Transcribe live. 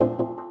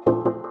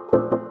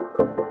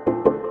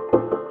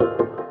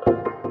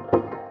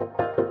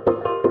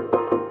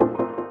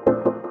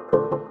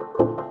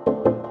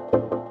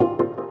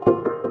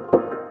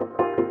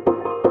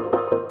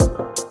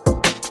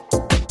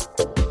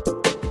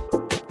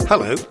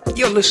Hello,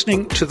 you're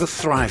listening to the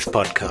Thrive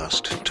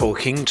podcast,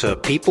 talking to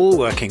people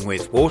working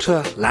with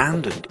water,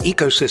 land and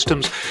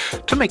ecosystems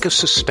to make a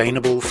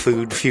sustainable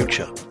food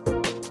future.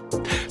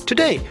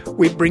 Today,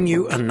 we bring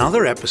you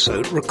another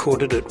episode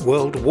recorded at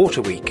World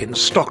Water Week in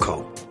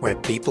Stockholm, where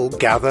people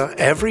gather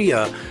every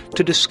year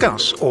to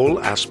discuss all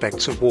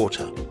aspects of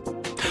water.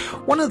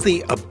 One of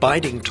the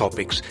abiding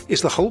topics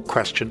is the whole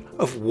question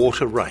of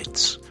water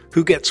rights,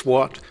 who gets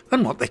what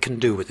and what they can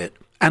do with it.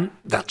 And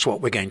that's what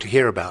we're going to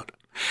hear about.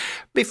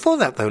 Before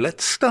that, though,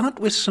 let's start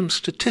with some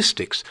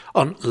statistics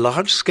on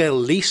large-scale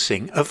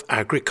leasing of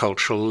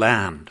agricultural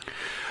land.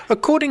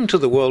 According to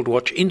the World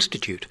Watch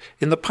Institute,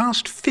 in the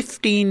past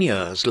 15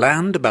 years,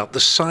 land about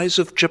the size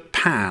of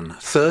Japan,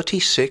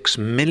 36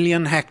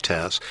 million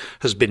hectares,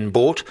 has been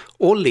bought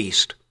or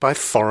leased by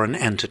foreign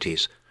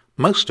entities,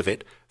 most of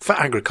it for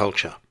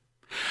agriculture.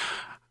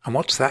 And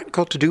what's that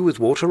got to do with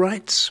water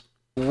rights?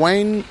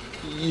 When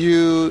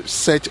you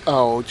set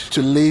out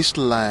to lease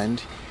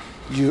land,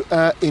 you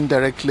are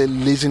indirectly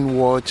leasing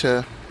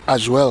water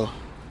as well.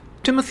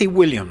 Timothy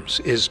Williams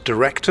is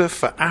Director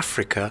for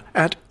Africa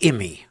at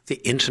IMI,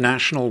 the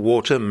International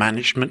Water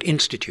Management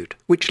Institute,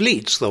 which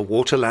leads the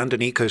Water, Land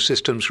and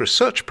Ecosystems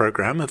Research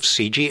Program of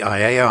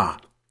CGIAR.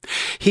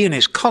 He and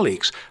his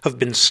colleagues have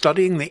been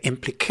studying the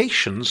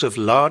implications of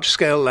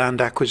large-scale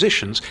land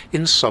acquisitions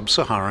in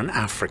sub-Saharan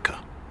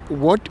Africa.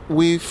 What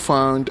we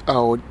found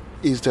out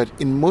is that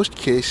in most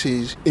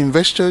cases,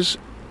 investors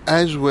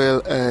as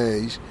well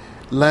as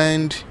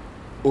land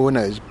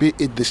owners, be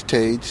it the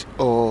states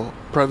or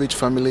private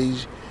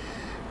families,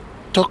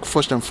 talk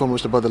first and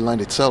foremost about the land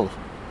itself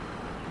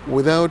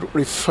without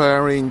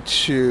referring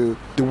to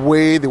the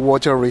way the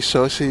water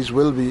resources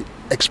will be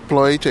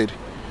exploited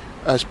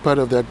as part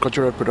of the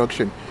agricultural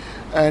production.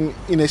 And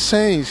in a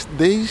sense,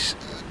 this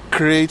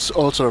creates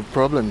all sorts of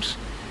problems.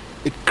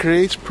 It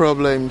creates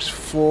problems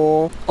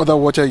for other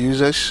water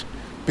users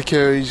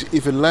because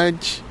if a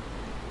large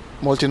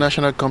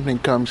multinational company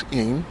comes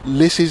in,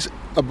 leases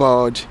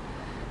about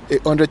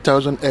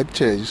 100,000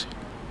 hectares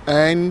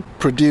and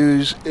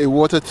produce a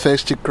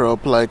water-thirsty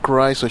crop like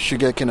rice or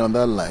sugarcane on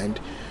that land,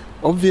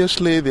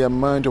 obviously the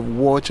amount of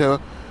water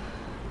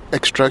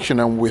extraction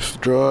and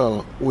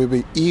withdrawal will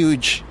be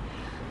huge,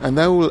 and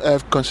that will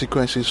have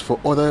consequences for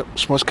other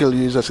small-scale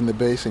users in the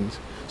basins.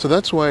 So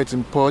that's why it's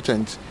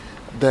important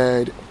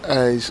that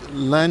as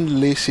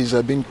land leases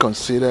are being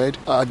considered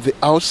at the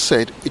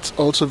outset, it's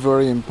also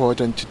very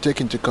important to take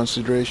into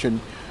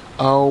consideration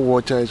how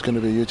water is going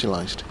to be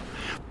utilized.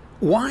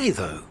 Why,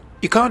 though?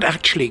 You can't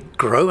actually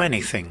grow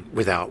anything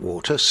without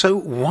water, so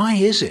why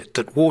is it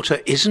that water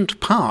isn't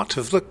part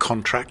of the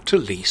contract to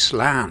lease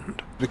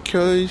land?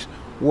 Because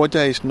water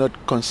is not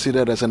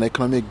considered as an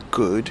economic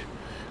good,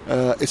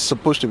 it's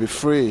supposed to be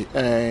free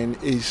and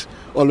is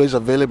always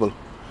available.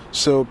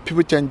 So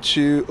people tend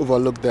to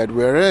overlook that,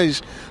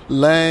 whereas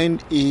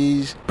land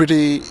is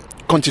pretty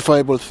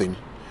quantifiable thing.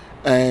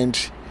 And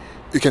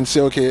you can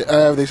say, okay,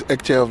 I have this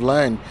hectare of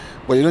land,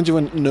 but you don't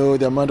even know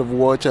the amount of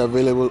water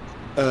available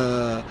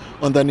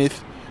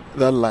underneath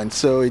that land.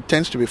 So it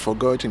tends to be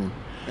forgotten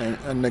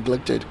and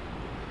neglected.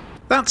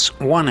 That's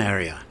one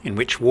area in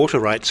which water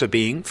rights are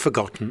being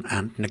forgotten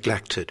and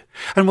neglected.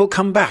 And we'll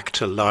come back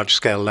to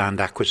large-scale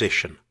land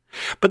acquisition.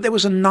 But there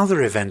was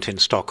another event in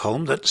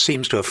Stockholm that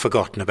seems to have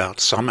forgotten about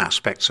some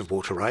aspects of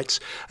water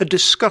rights, a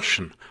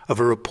discussion of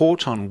a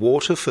report on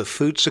water for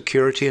food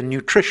security and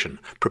nutrition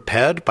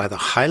prepared by the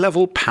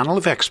high-level panel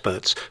of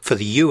experts for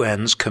the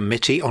UN's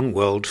Committee on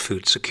World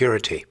Food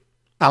Security.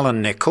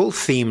 Alan Nicol,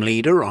 theme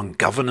leader on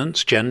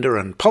governance, gender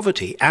and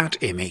poverty at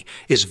IMI,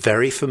 is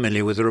very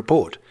familiar with the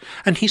report,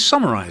 and he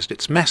summarised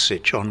its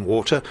message on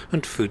water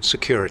and food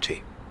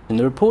security. And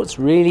the report's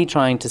really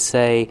trying to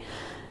say,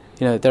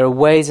 there are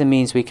ways and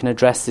means we can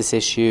address this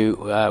issue.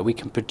 We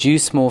can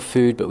produce more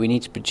food, but we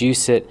need to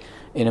produce it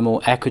in a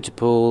more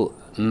equitable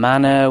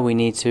manner. We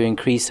need to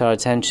increase our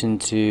attention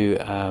to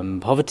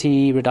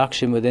poverty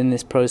reduction within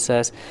this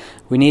process.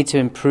 We need to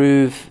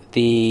improve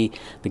the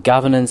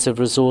governance of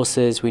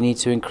resources. We need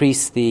to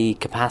increase the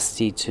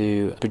capacity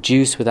to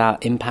produce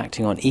without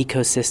impacting on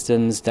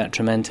ecosystems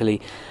detrimentally.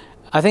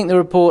 I think the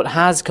report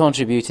has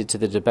contributed to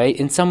the debate.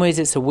 In some ways,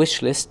 it's a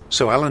wish list.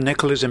 So Alan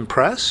Nicol is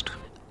impressed?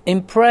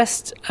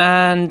 Impressed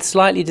and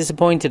slightly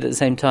disappointed at the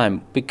same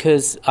time,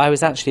 because I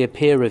was actually a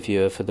peer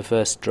reviewer for the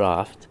first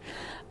draft,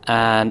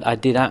 and I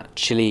did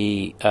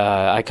actually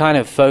I kind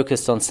of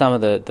focused on some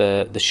of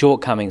the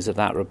shortcomings of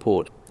that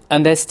report,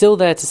 and they're still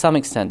there to some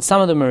extent.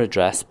 Some of them are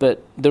addressed,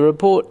 but the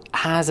report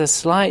has a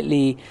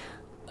slightly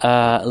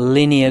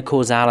linear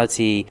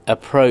causality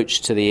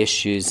approach to the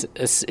issues.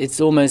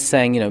 It's almost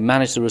saying,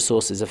 manage the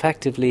resources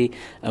effectively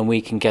and we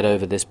can get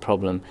over this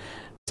problem.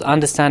 So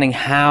understanding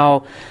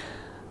how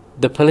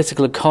the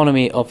political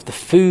economy of the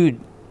food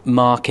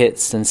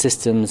markets and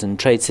systems and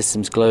trade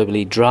systems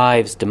globally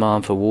drives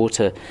demand for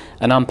water,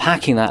 and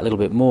unpacking that a little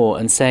bit more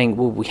and saying,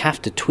 well, we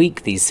have to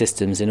tweak these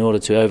systems in order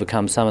to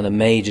overcome some of the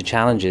major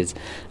challenges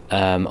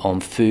on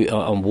food,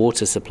 on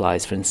water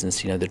supplies. For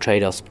instance, the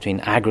trade-offs between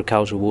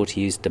agricultural water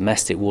use,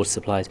 domestic water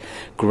supplies,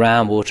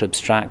 groundwater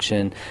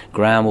abstraction,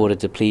 groundwater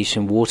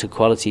depletion, water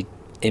quality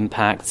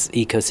impacts,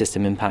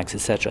 ecosystem impacts,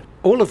 etc.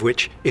 All of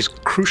which is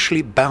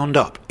crucially bound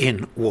up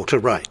in water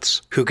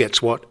rights. Who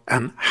gets what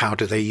and how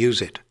do they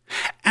use it?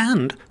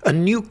 And a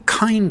new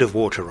kind of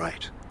water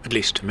right, at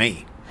least to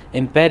me.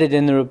 Embedded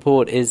in the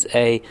report is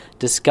a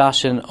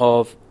discussion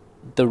of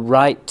the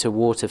right to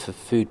water for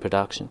food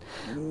production.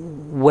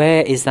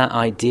 Where is that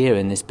idea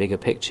in this bigger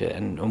picture,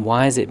 and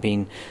why has it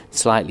been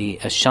slightly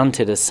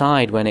shunted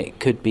aside when it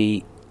could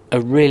be a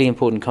really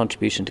important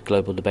contribution to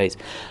global debates?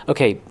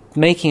 Okay,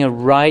 making a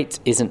right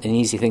isn't an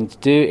easy thing to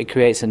do. It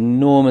creates an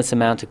enormous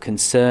amount of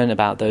concern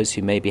about those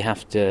who maybe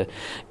have to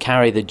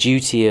carry the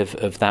duty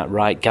of that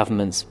right,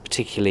 governments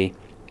particularly.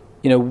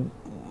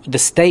 The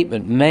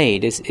statement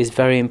made is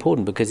very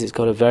important because it's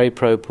got a very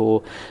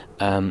pro-poor,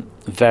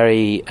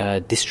 very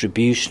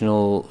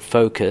distributional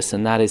focus,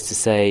 and that is to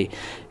say,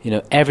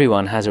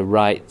 everyone has a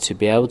right to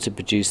be able to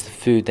produce the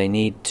food they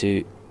need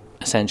to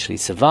essentially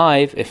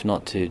survive, if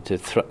not to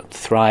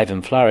thrive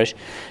and flourish.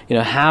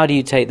 How do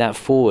you take that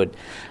forward?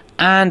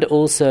 And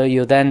also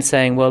you're then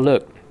saying, well,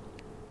 look,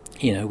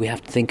 we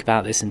have to think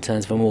about this in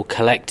terms of a more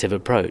collective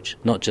approach,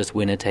 not just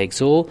winner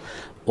takes all,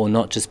 or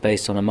not just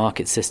based on a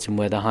market system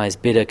where the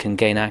highest bidder can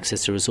gain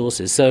access to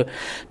resources. So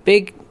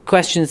big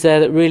questions there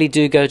that really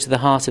do go to the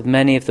heart of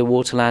many of the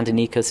Water, Land and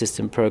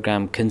Ecosystem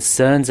Programme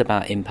concerns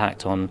about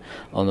impact on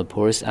the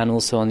poorest and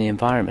also on the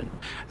environment.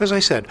 As I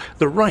said,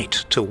 the right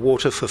to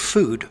water for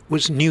food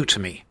was new to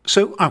me,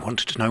 so I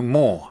wanted to know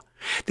more.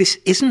 This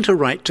isn't a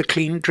right to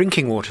clean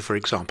drinking water, for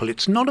example.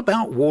 It's not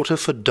about water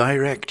for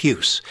direct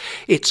use.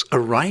 It's a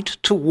right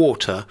to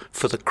water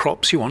for the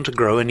crops you want to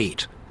grow and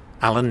eat.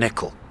 Alan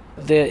Nicol.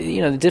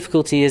 The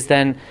difficulty is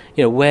then,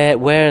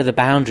 where are the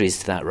boundaries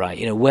to that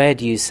right? Where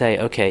do you say,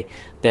 okay,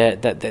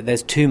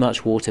 there's too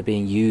much water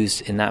being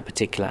used in that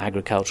particular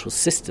agricultural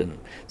system?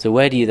 So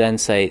where do you then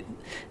say,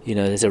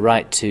 there's a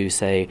right to,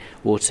 say,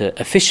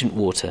 efficient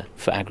water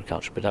for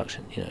agricultural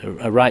production,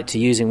 a right to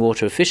using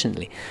water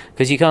efficiently?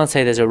 Because you can't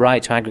say there's a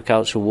right to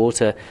agricultural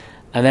water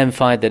and then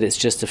find that it's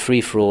just a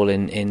free-for-all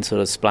in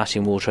sort of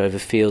splashing water over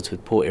fields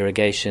with poor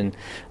irrigation,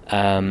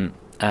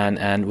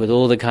 and with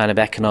all the kind of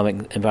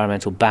economic,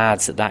 environmental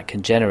bads that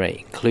can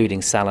generate,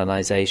 including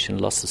salinization,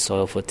 loss of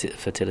soil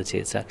fertility,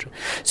 etc.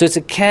 So it's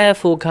a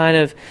careful kind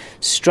of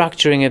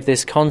structuring of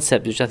this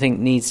concept, which I think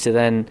needs to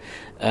then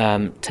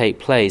take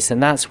place.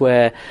 And that's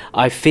where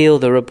I feel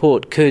the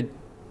report could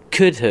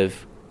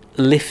have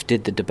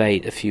lifted the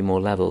debate a few more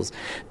levels,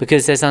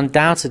 because there's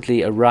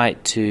undoubtedly a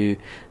right to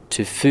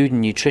food and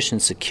nutrition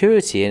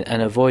security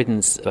and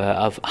avoidance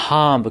of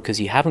harm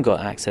because you haven't got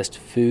access to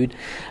food.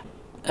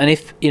 And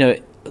if,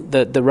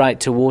 the right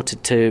to water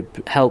to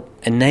help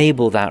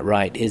enable that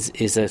right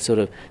is a sort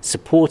of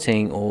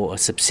supporting or a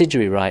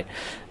subsidiary right,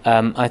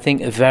 I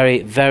think a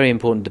very, very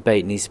important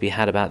debate needs to be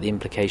had about the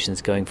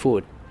implications going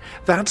forward.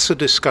 That's a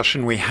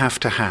discussion we have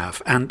to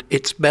have, and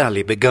it's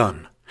barely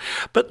begun.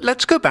 But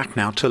let's go back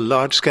now to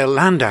large-scale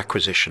land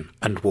acquisition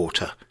and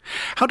water.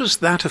 How does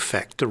that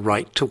affect the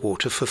right to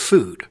water for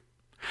food?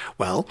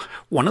 Well,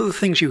 one of the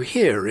things you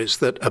hear is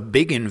that a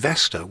big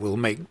investor will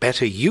make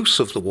better use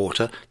of the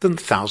water than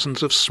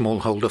thousands of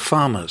smallholder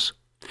farmers.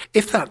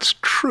 If that's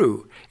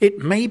true, it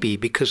may be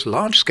because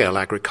large-scale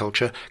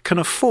agriculture can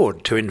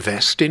afford to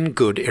invest in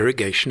good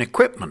irrigation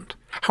equipment.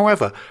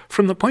 However,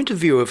 from the point of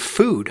view of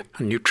food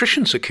and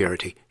nutrition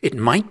security, it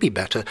might be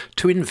better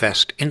to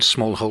invest in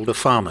smallholder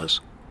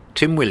farmers.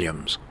 Tim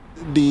Williams.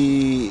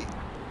 The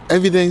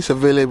evidence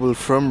available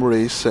from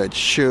research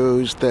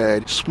shows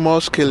that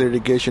small-scale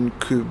irrigation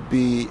could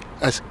be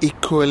as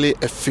equally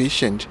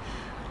efficient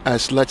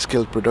as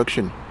large-scale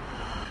production.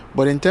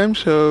 But in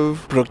terms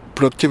of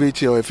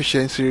productivity or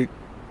efficiency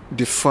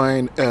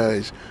defined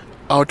as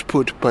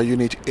output per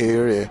unit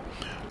area,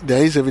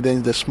 there is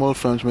evidence that small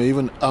farms may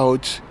even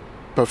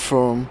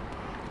outperform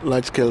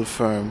large-scale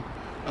farms,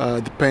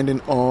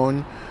 depending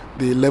on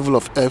the level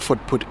of effort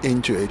put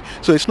into it.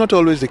 So it's not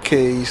always the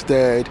case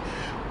that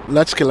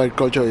large-scale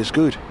agriculture is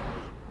good.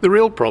 The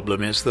real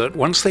problem is that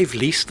once they've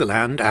leased the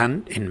land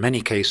and, in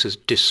many cases,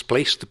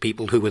 displaced the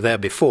people who were there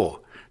before,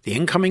 the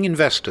incoming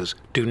investors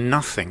do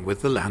nothing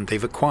with the land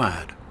they've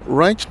acquired.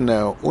 Right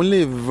now,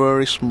 only a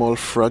very small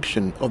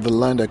fraction of the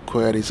land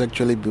acquired is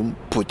actually being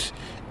put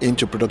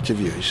into productive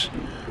use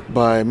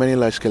by many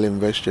large-scale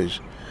investors.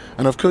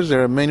 And of course,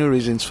 there are many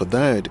reasons for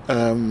that.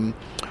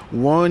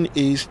 One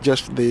is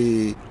just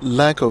the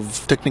lack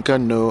of technical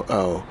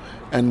know-how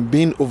and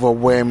being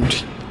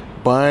overwhelmed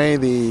by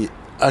the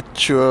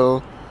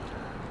actual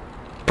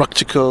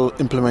practical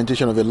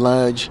implementation of a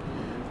large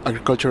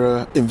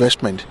agricultural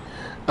investment.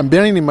 And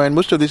bearing in mind,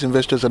 most of these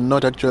investors are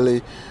not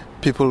actually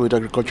people with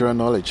agricultural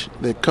knowledge.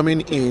 They're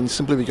coming in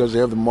simply because they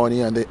have the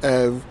money and they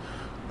have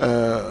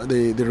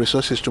the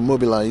resources to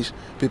mobilize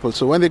people.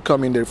 So when they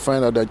come in, they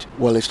find out that,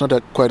 well, it's not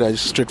quite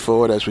as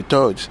straightforward as we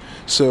thought.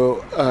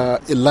 So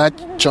a large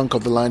chunk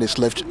of the land is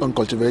left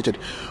uncultivated.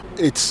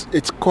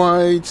 It's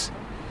quite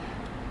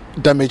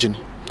damaging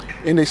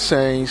in the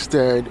sense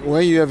that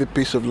when you have a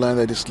piece of land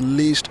that is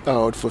leased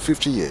out for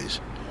 50 years,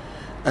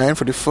 and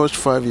for the first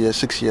 5 years,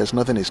 6 years,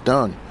 nothing is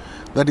done,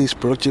 that is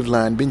productive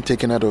land being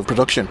taken out of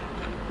production,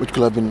 which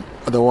could have been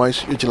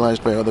otherwise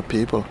utilized by other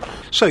people.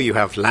 So you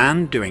have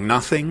land doing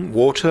nothing,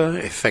 water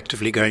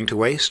effectively going to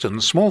waste,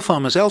 and small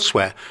farmers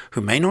elsewhere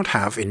who may not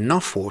have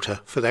enough water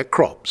for their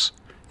crops.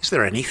 Is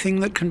there anything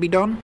that can be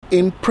done?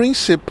 In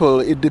principle,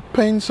 it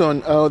depends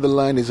on how the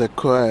land is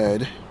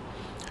acquired.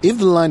 If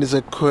the land is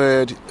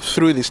acquired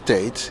through the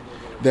state,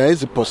 there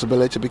is a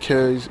possibility,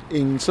 because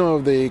in some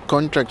of the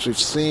contracts we've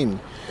seen,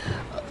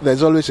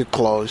 there's always a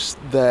clause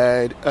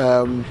that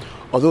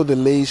although the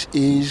lease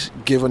is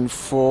given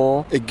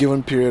for a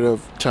given period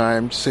of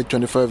time, say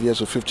 25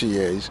 years or 50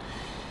 years,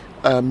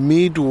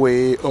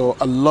 midway or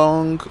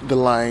along the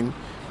line,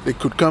 they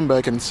could come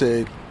back and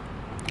say,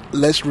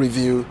 let's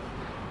review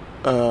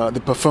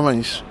the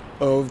performance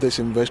of this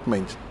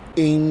investment.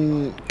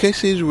 In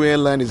cases where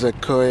land is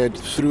acquired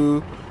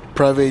through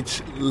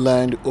private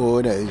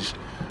landowners,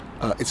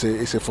 it's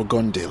a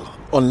foregone deal.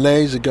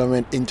 Unless the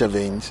government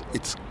intervenes,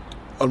 it's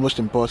almost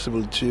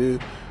impossible to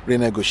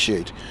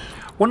renegotiate.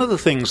 One of the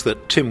things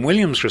that Tim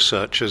Williams'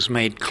 research has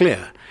made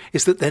clear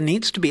is that there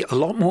needs to be a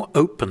lot more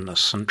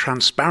openness and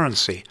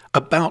transparency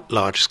about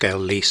large-scale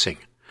leasing,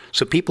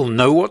 so people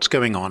know what's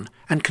going on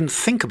and can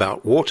think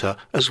about water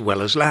as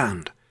well as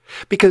land.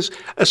 Because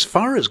as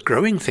far as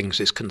growing things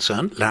is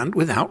concerned, land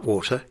without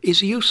water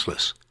is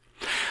useless.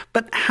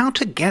 But how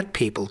to get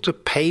people to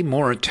pay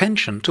more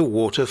attention to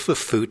water for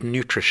food and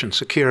nutrition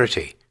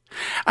security?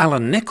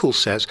 Alan Nichols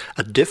says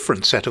a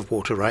different set of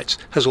water rights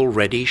has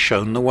already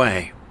shown the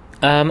way.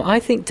 I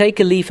think take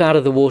a leaf out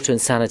of the water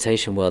and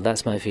sanitation world.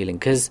 That's my feeling.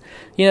 Because,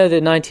 the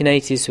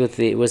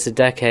 1980s was the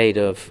decade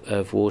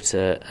of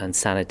water and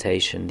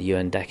sanitation, the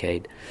UN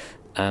decade.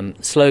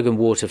 Slogan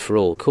water for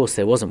all. Of course,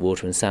 there wasn't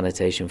water and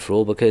sanitation for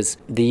all because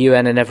the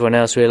UN and everyone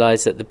else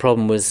realised that the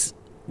problem was,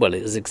 well,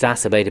 it was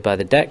exacerbated by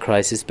the debt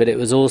crisis, but it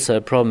was also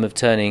a problem of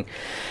turning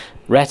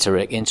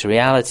rhetoric into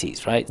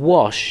realities, right?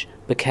 WASH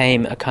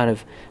became a kind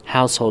of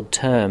household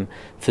term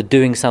for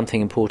doing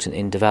something important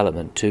in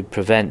development to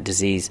prevent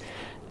disease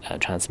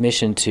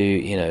transmission,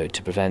 to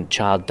prevent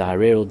child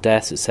diarrheal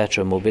deaths,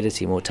 etc.,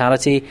 morbidity,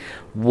 mortality.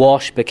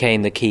 WASH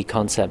became the key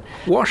concept.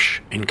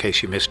 WASH, in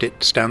case you missed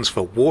it, stands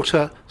for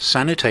Water,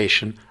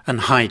 Sanitation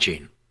and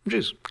Hygiene, which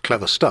is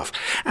clever stuff.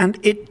 And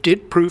it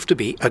did prove to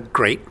be a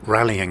great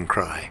rallying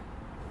cry.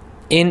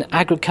 In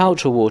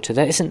agricultural water,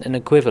 there isn't an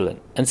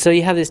equivalent. And so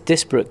you have this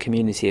disparate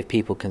community of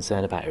people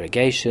concerned about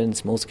irrigation,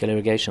 small-scale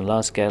irrigation,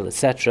 large-scale,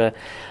 etc.,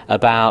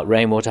 about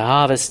rainwater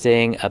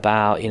harvesting,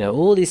 about,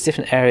 all these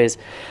different areas.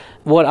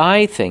 What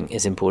I think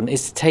is important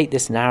is to take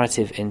this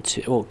narrative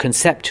or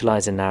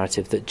conceptualize a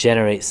narrative that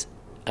generates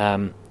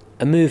a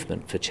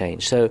movement for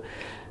change. So,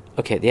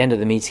 at the end of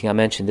the meeting, I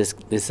mentioned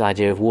this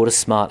idea of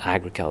water-smart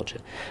agriculture.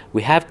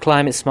 We have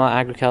climate-smart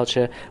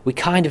agriculture. We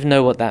kind of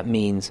know what that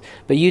means.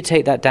 But you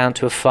take that down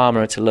to a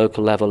farmer at a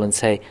local level and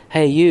say,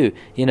 hey, you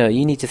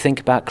need to think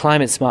about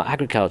climate-smart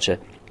agriculture.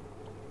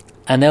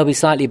 And they'll be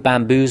slightly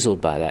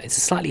bamboozled by that. It's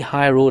a slightly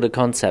higher order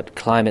concept,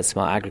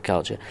 climate-smart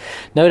agriculture.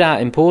 No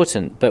doubt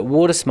important, but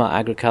water-smart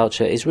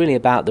agriculture is really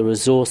about the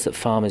resource that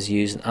farmers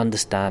use and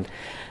understand.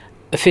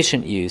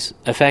 Efficient use,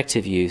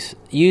 effective use,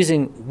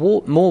 using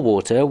more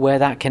water where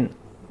that can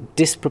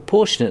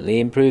disproportionately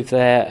improve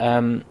their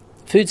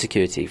food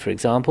security, for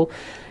example.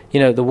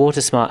 The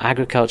water-smart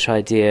agriculture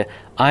idea,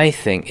 I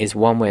think, is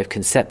one way of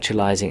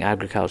conceptualizing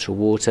agricultural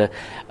water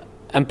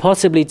and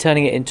possibly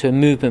turning it into a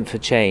movement for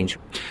change.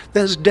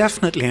 There's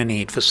definitely a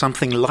need for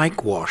something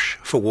like WASH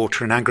for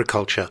water and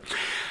agriculture.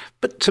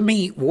 But to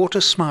me,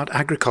 water-smart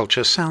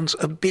agriculture sounds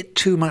a bit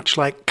too much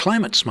like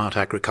climate-smart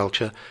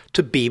agriculture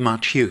to be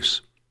much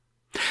use.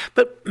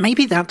 But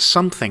maybe that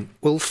something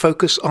will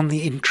focus on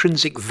the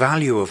intrinsic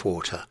value of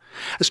water.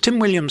 As Tim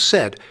Williams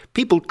said,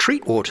 people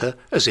treat water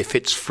as if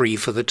it's free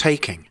for the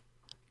taking.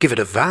 Give it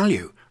a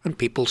value, and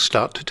people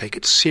start to take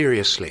it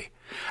seriously.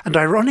 And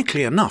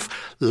ironically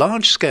enough,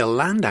 large-scale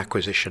land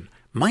acquisition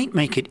might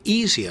make it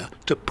easier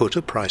to put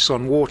a price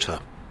on water.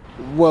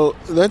 Well,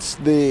 that's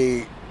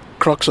the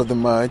crux of the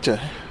matter,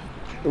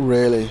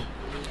 really.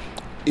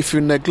 If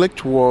you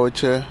neglect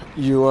water,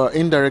 you are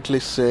indirectly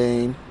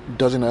saying it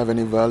doesn't have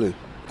any value.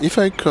 If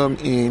I come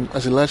in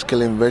as a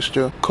large-scale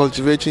investor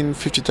cultivating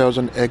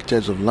 50,000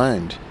 hectares of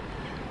land,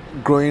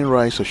 growing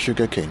rice or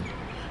sugarcane,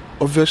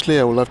 obviously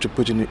I will have to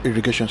put in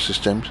irrigation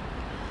systems.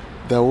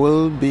 There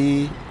will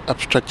be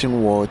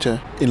abstracting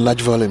water in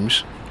large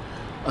volumes.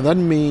 And that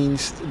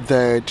means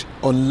that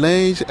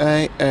unless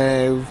I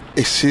have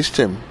a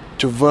system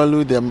to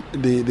value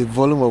the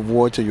volume of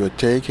water you're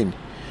taking,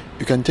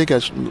 you can take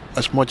as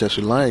much as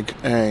you like,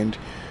 and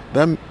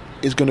that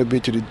is going to be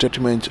to the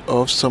detriment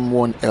of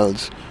someone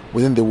else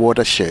within the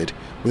watershed,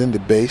 within the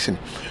basin.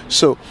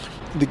 So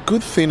the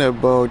good thing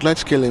about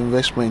large-scale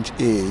investment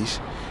is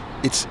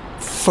it's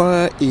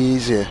far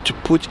easier to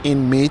put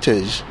in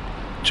meters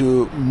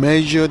to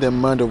measure the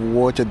amount of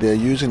water they're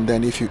using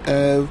than if you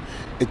have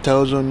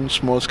 1,000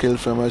 small-scale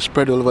farmers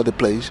spread all over the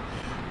place.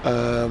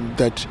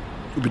 That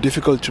would be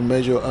difficult to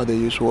measure how they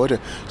use water.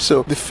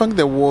 So the fact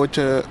that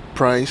water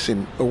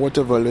pricing or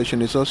water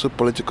valuation is also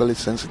politically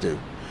sensitive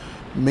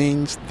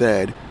means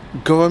that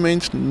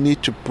governments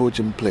need to put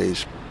in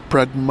place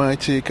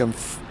pragmatic and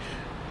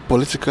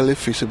politically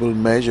feasible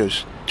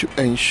measures to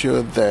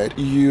ensure that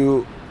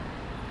you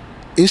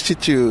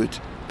institute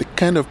the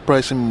kind of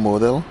pricing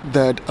model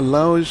that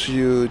allows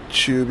you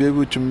to be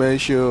able to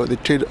measure the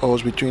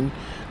trade-offs between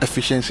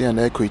efficiency and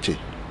equity.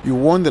 You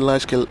want the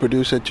large-scale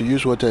producer to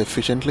use water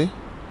efficiently,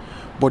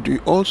 but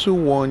you also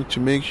want to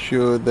make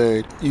sure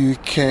that you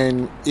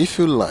can, if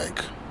you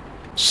like,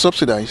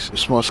 subsidize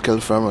small-scale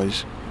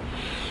farmers,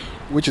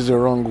 which is the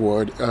wrong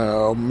word,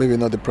 or maybe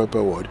not the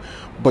proper word,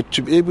 but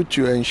to be able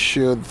to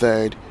ensure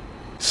that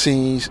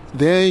since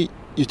their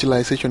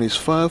utilization is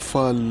far,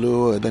 far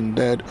lower than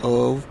that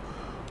of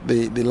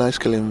the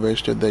large-scale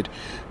investor, that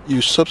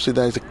you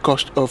subsidize the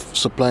cost of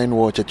supplying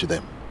water to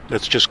them.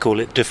 Let's just call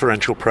it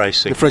differential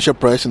pricing. Differential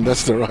pricing,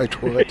 that's the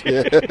right word.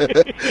 Yeah.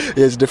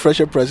 Yes,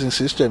 differential pricing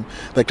system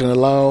that can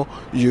allow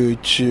you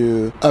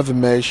to have a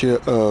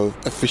measure of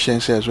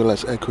efficiency as well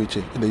as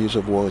equity in the use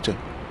of water.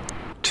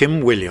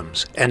 Tim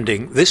Williams,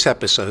 ending this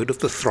episode of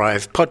the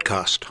Thrive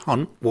podcast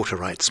on water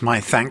rights.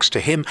 My thanks to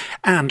him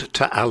and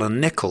to Alan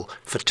Nicol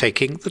for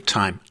taking the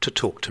time to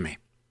talk to me.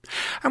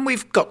 And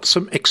we've got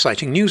some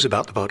exciting news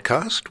about the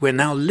podcast. We're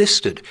now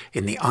listed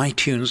in the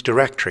iTunes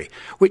directory,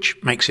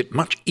 which makes it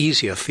much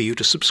easier for you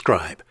to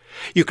subscribe.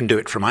 You can do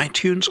it from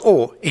iTunes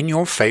or in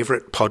your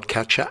favourite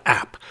podcatcher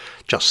app.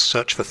 Just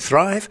search for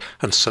Thrive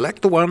and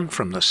select the one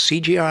from the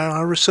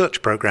CGIAR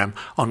research programme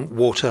on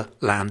water,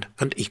 land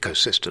and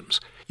ecosystems.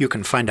 You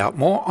can find out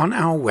more on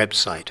our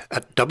website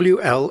at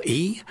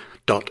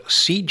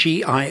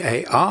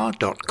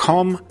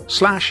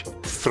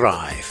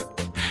wle.cgiar.com/thrive.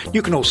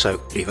 You can also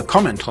leave a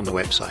comment on the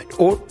website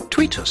or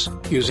tweet us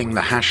using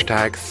the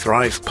hashtag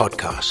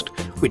ThrivePodcast.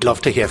 We'd love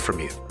to hear from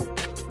you.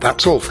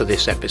 That's all for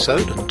this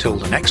episode. Until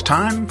the next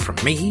time, from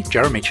me,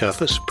 Jeremy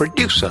Cherfas,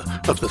 producer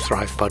of the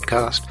Thrive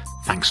Podcast,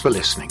 thanks for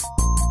listening.